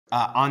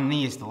On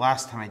these, the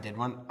last time I did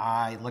one,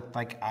 I looked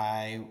like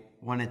I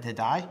wanted to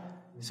die.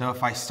 So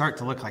if I start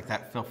to look like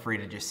that, feel free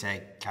to just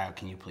say, Kyle,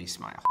 can you please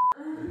smile?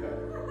 Okay.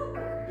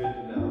 Good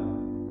to know.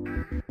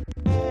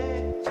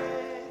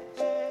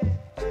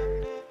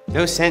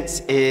 No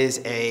sense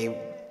is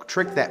a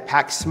trick that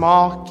packs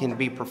small, can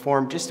be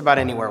performed just about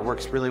anywhere. It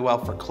works really well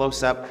for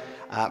close-up.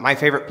 My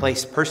favorite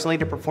place personally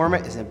to perform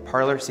it is in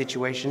parlor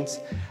situations.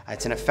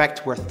 It's an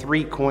effect where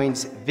 3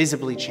 coins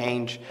visibly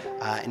change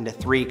into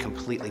 3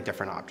 completely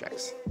different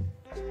objects.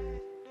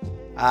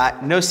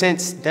 No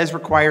sense does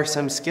require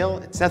some skill.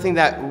 It's nothing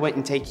that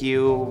wouldn't take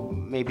you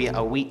maybe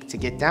a week to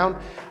get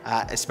down,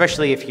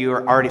 especially if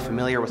you're already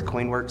familiar with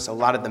CoinWorks. A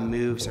lot of the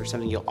moves are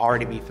something you'll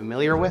already be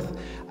familiar with,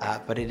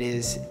 but it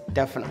is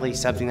definitely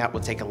something that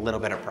will take a little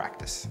bit of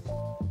practice.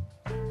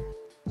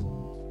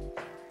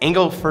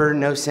 Angle for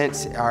no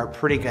sense are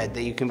pretty good.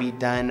 That you can be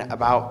done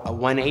about a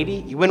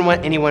 180. You wouldn't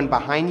want anyone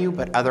behind you,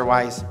 but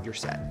otherwise you're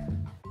set.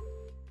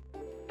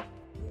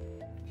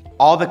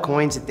 All the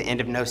coins at the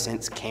end of no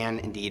sense can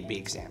indeed be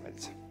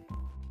examined.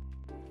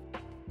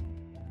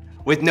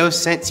 With no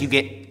sense, you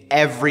get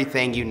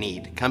everything you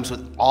need. It comes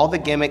with all the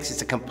gimmicks.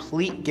 It's a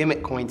complete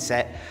gimmick coin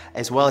set,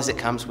 as well as it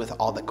comes with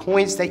all the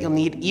coins that you'll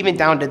need, even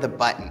down to the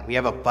button. We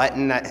have a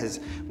button that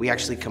we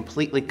actually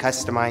completely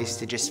customized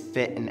to just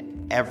fit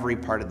in every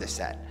part of the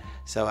set.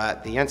 So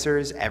the answer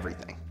is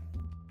everything.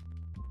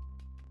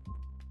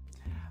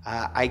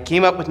 I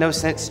came up with no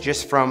sense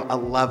just from a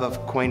love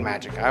of coin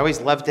magic. I always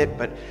loved it,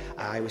 but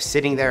I was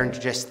sitting there and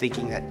just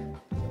thinking that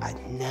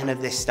none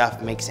of this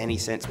stuff makes any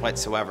sense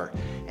whatsoever.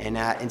 And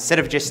instead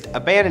of just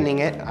abandoning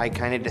it, I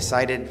kind of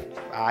decided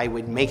I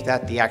would make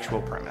that the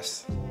actual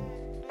premise.